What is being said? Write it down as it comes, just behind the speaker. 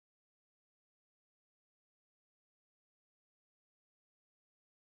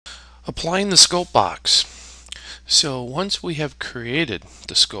Applying the scope box. So once we have created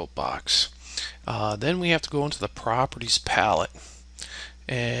the scope box, then we have to go into the properties palette,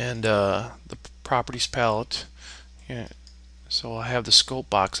 and the properties palette, yeah, so I have the scope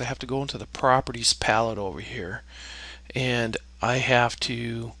box. I have to go into the properties palette over here, and I have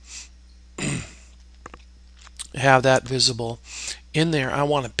to have that visible. In there I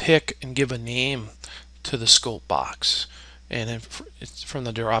want to pick and give a name to the scope box, and it's from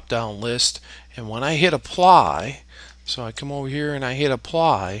the drop down list. And when I hit apply, so I come over here and I hit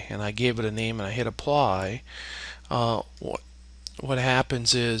apply, and I gave it a name and I hit apply, what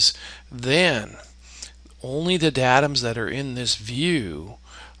happens is then only the datums that are in this view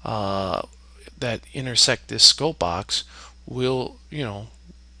that intersect this scope box will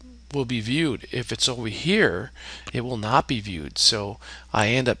will be viewed. If it's over here, it will not be viewed. So I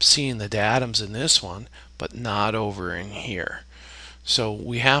end up seeing the datums in this one, but not over in here. So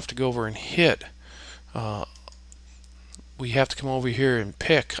we have to go over and hit. We have to come over here and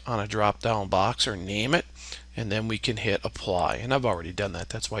pick on a drop-down box or name it, and then we can hit apply. And I've already done that.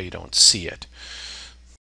 That's why you don't see it.